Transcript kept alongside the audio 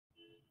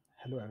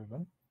Hello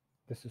everyone,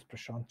 this is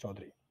Prashant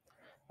Chaudhary.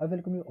 I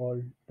welcome you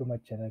all to my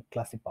channel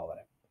Classic Power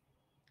App.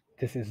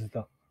 This is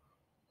the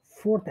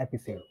fourth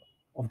episode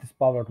of this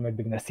Power Automate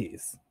Beginner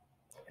series.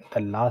 In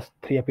the last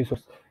three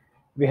episodes,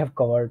 we have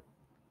covered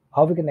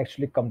how we can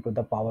actually come to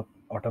the Power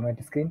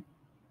Automate screen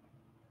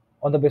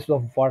on the basis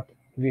of what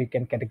we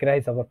can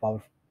categorize our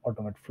Power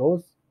Automate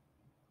flows.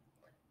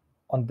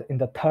 In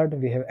the third,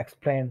 we have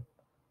explained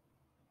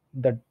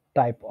the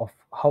type of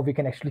how we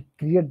can actually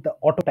create the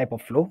auto type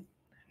of flow.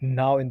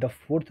 Now in the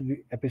fourth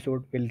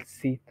episode we'll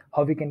see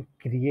how we can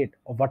create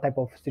or what type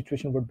of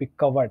situation would be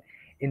covered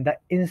in the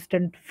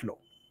instant flow.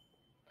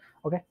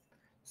 Okay,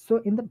 so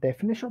in the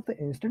definition of the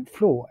instant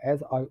flow,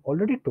 as I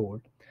already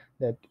told,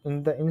 that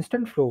in the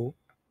instant flow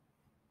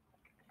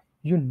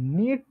you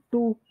need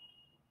to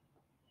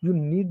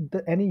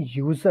any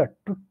user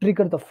to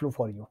trigger the flow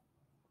for you.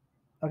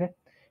 Okay,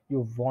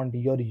 you want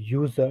your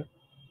user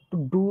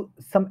to do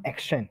some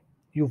action,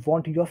 you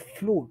want your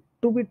flow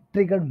to be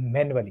triggered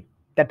manually.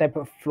 That type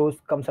of flows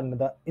comes under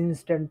the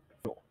instant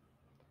flow.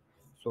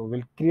 So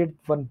we'll create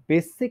one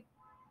basic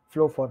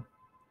flow for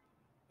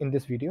in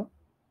this video.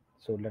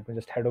 So let me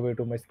just head over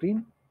to my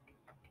screen.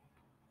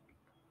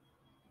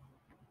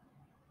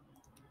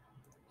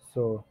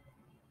 So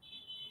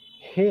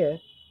here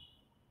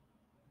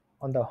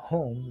on the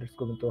home, let's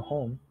go into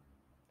home,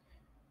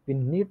 we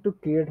need to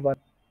create one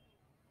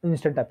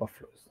instant type of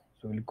flows.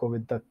 So we'll go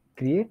with the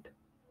create.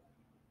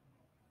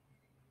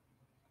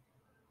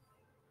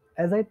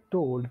 As I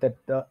told that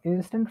the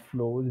instant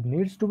flow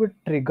needs to be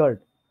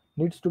triggered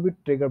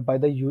by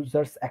the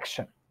user's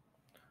action.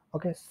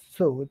 Okay,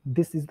 so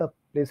this is the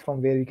place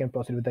from where we can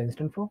proceed with the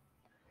instant flow.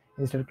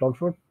 Instant cloud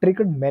flow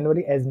triggered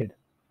manually as needed.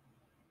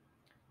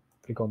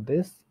 Click on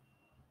this.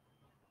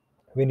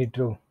 We need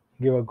to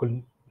give a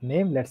good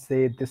name. Let's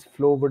say this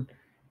flow would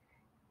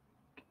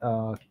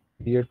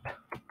create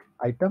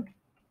item.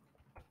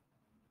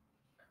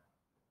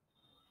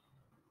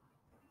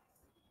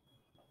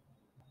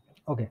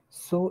 Okay,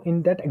 so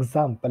in that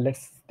example,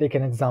 let's take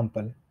an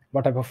example.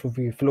 What type of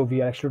flow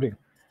we are actually doing?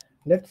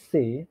 Let's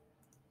say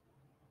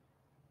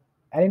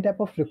any type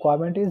of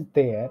requirement is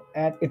there,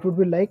 and it would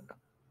be like,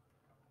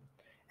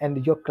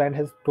 and your client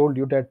has told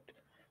you that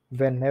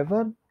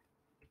whenever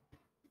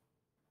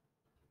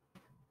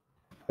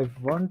I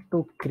want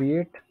to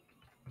create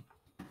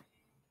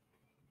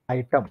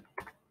item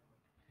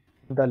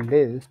in the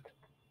list,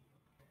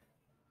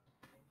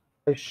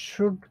 I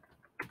should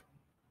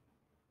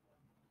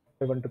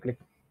I want to click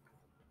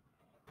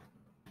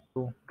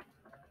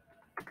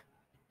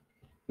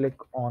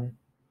on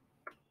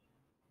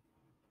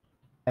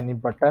any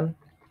button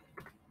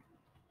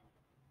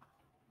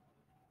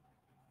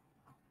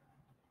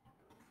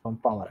from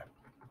Power App.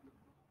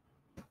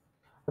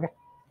 Okay,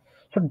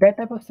 so that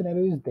type of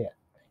scenario is there.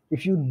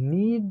 If you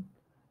need,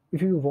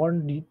 if you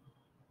want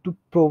to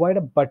provide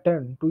a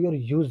button to your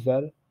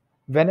user,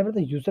 whenever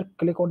the user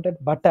click on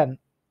that button,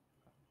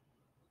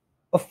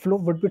 a flow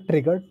would be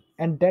triggered,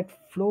 and that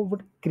flow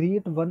would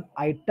create one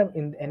item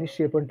in any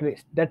SharePoint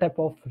list. That type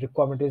of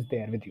requirement is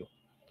there with you.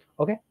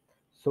 Okay,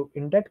 so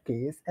in that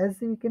case, as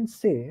we can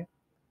say,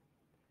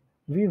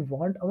 we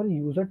want our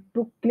user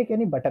to click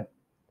any button.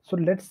 So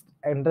let's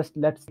take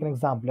an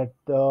example that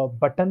the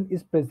button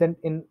is present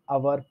in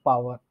our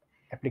Power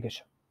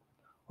application.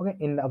 Okay,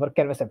 in our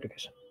Canvas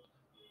application.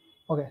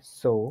 Okay,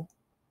 so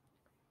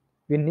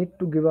we need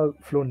to give a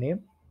flow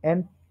name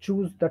and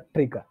choose the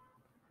trigger.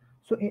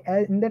 So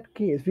in that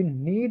case, we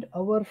need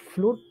our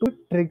flow to be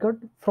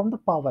triggered from the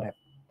Power App,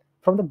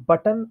 from the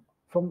button,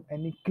 from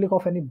any click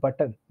of any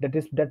button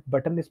that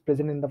button is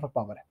present in the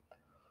Power App.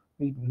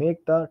 We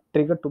make the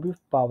trigger to be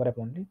Power App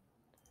only.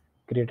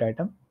 Create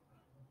item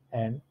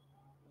and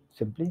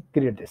simply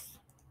create this.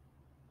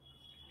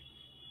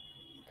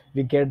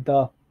 We get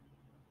the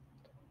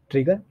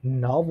trigger.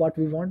 Now what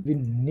we want, we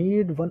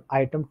need one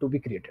item to be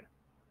created.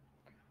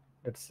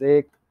 Let's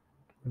say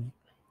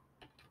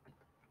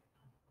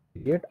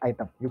create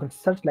item. You can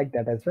search like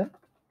that as well.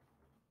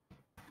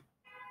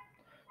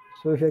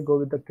 So if I go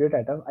with the create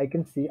item, I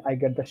can see I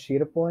get the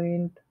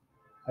SharePoint,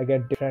 I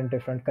get different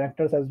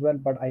connectors as well,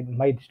 but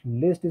my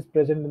list is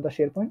present in the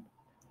SharePoint.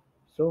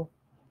 So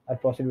I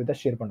proceed with the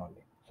SharePoint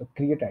only. So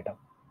create item.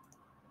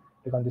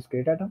 Click on this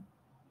create item.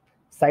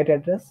 Site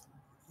address.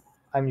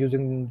 I'm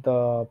using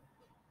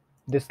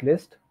this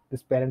list,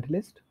 this parent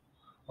list.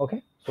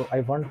 Okay, so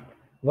I want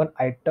one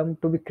item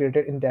to be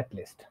created in that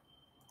list.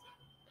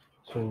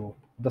 So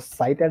the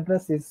site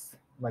address is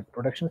my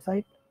production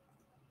site,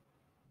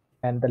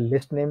 and the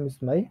list name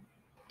is my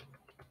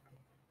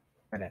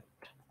parent.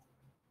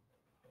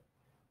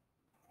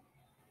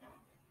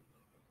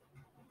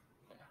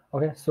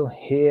 Okay, so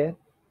here,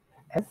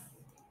 as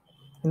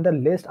in the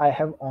list I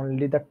have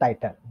only the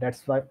title,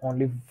 that's why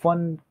only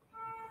one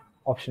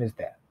option is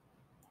there.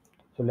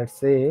 So let's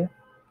say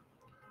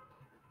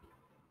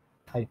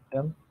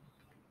item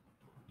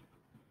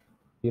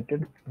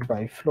created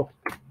by flow.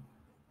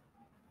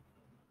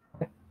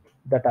 Okay,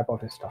 that type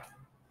of stuff.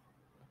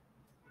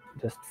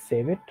 Just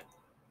save it.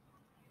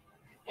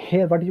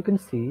 Here what you can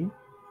see,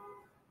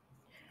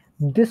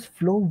 this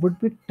flow would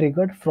be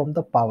triggered from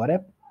the Power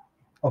App,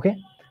 okay,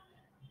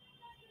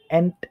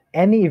 and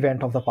any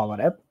event of the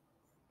Power App,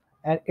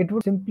 and it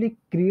would simply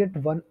create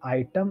one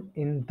item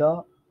in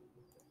the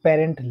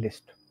parent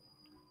list,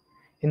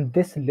 in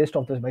this list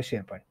of this my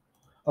SharePoint.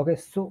 Okay,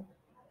 so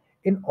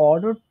in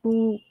order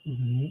to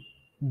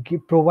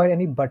provide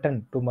any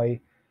button to my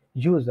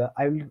user,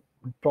 I will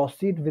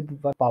proceed with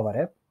one Power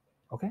App.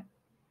 Okay,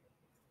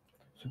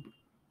 so,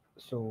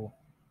 so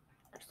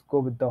let's go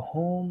with the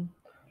home.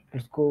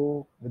 Let's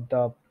go with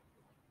the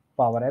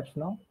Power Apps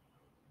now.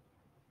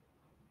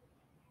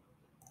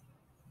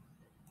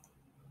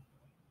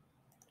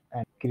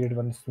 And create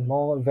one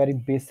small, very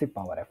basic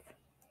Power App.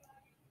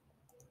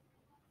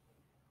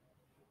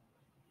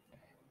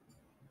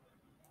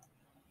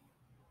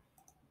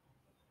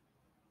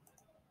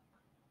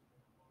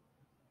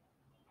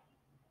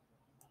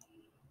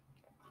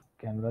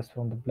 Canvas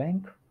from the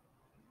blank.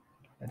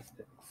 That's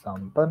the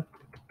example.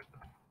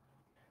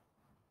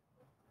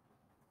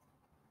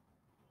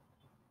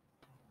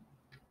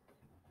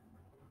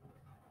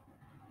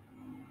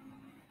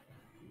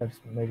 Let's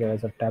make it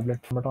as a tablet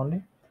format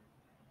only.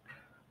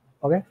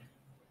 Okay.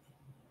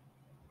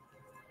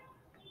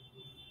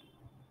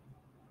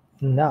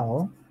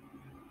 Now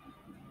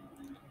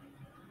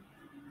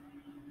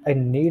I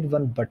need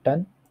one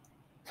button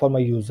for my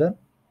user.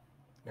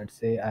 Let's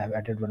say I have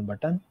added one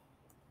button.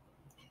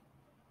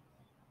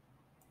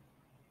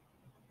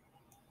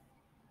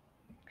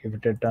 Give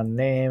it a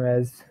name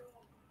as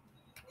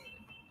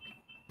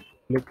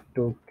click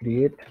to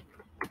create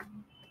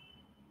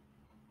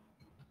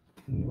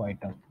new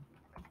item.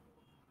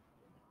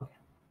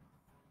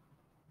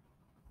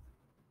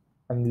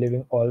 I'm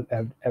leaving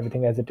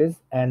everything as it is,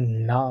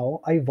 and now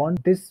I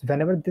want this,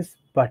 whenever this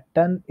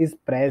button is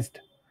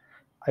pressed,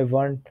 I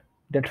want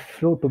that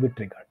flow to be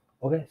triggered.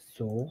 Okay,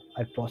 so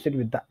I proceed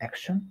with the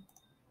action,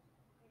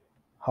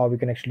 how we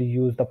can actually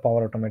use the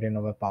Power Automate in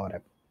our Power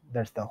App.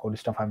 That's the whole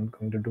stuff I'm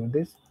going to do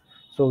this.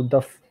 So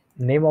the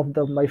name of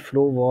the my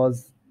flow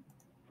was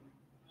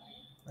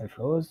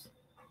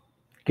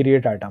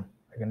create item.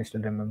 I can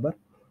still remember.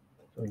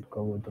 So we'll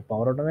go with the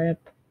Power Automate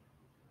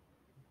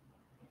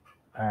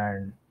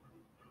and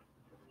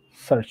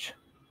search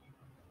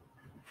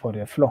for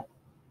a flow.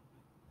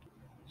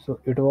 So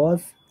it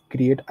was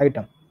create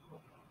item.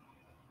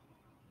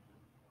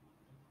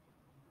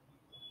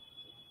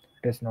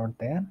 It is not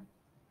there.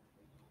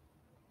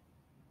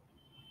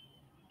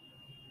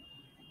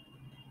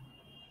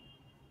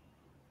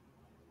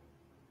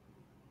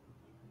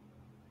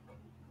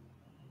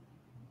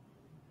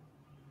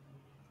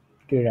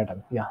 Create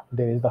item. Yeah,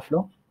 there is the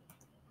flow.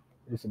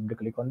 You simply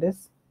click on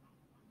this,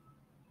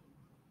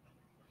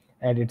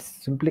 and it's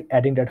simply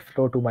adding that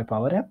flow to my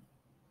Power App.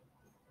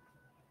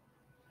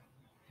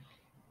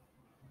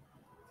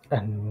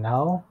 And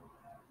now,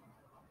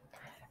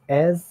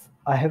 as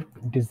I have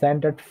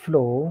designed that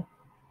flow,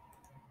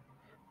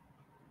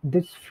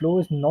 this flow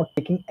is not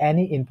taking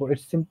any input.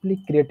 It's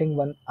simply creating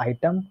one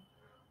item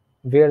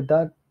where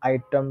the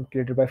item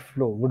created by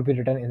flow would be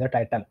written in the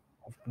title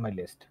of my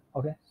list.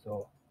 Okay,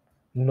 so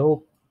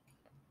no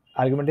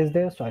argument is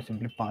there, so I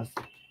simply close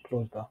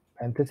the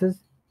parenthesis.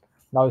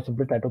 Now I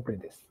simply try to play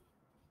this.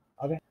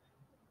 Okay,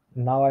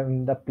 now I'm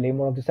in the play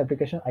mode of this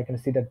application. I can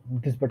see that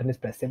this button is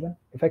pressable.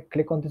 If I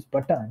click on this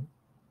button,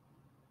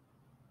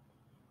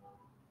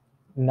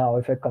 now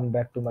if I come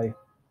back to my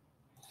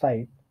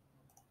site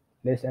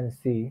list and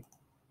see,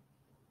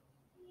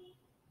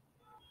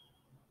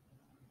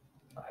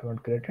 I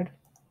haven't created.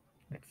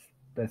 Let's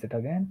press it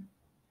again,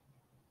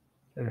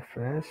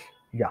 refresh.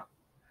 Yeah,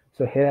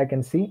 so here I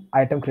can see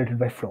item created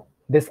by flow.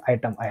 This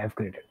item I have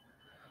created.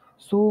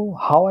 So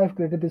how I've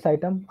created this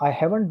item, I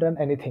haven't done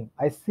anything.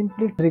 I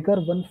simply trigger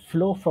one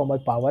flow from my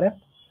Power App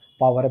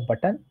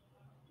button.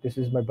 This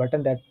is my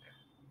button that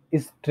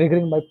is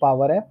triggering my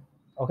Power App.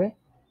 Okay,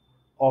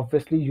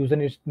 obviously user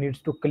needs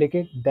to click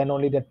it, then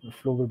only that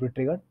flow will be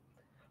triggered.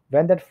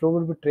 When that flow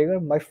will be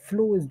triggered, my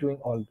flow is doing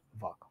all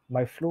work.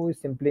 My flow is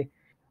simply,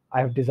 I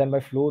have designed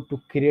my flow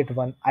to create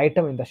one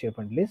item in the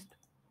SharePoint list.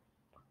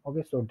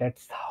 Okay, so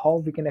that's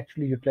how we can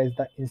actually utilize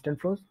the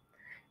instant flows.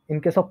 In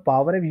case of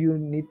Power App, you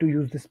need to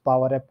use this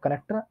Power App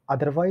connector.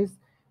 Otherwise,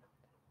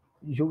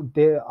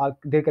 there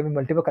can be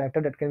multiple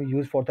connector that can be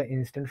used for the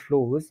instant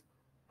flows.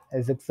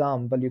 As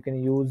example, you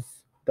can use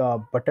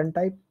the button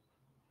type,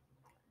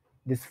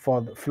 this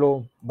for the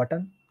flow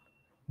button,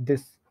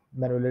 this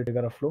manually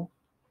trigger a flow.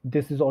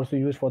 This is also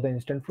used for the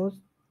instant flows,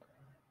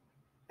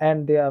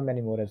 and there are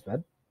many more as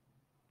well.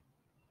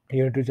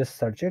 You need to just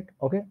search it.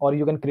 Okay, or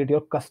you can create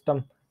your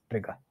custom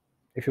trigger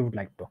if you would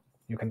like to.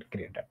 You can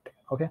create that thing.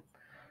 Okay,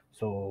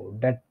 so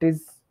that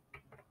is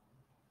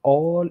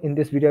all in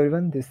this video,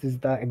 everyone. This is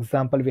the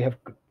example we have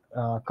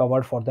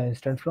covered for the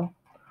instant flow.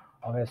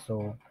 Okay,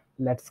 so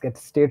let's get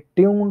stay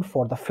tuned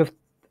for the fifth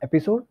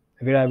episode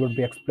where I would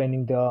be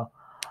explaining the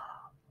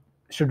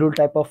schedule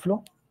type of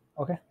flow.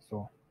 Okay,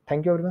 so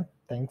thank you everyone.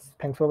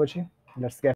 Thanks for watching. Let's get